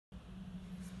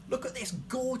Look at this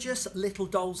gorgeous little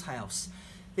doll's house.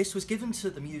 This was given to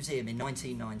the museum in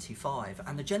 1995,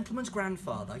 and the gentleman's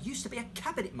grandfather used to be a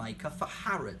cabinet maker for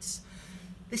Harrods.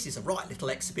 This is a right little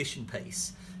exhibition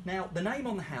piece. Now, the name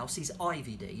on the house is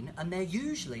Ivydean, and they're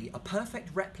usually a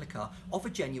perfect replica of a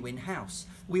genuine house.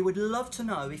 We would love to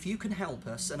know if you can help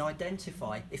us and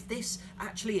identify if this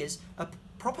actually is a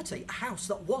property, a house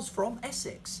that was from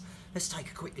Essex. Let's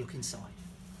take a quick look inside.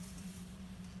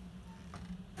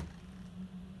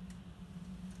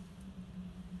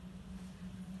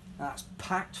 That's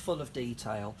packed full of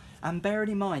detail, and bearing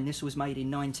in mind this was made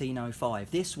in 1905,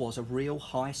 this was a real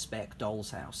high-spec doll's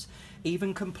house,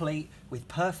 even complete with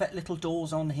perfect little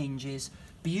doors on hinges,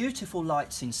 beautiful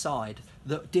lights inside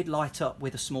that did light up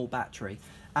with a small battery,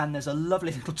 and there's a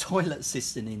lovely little toilet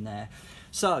system in there.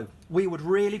 So we would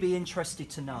really be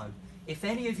interested to know if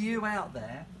any of you out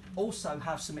there also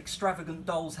have some extravagant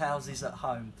doll's houses at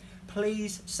home.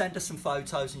 Please send us some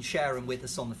photos and share them with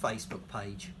us on the Facebook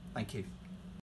page. Thank you.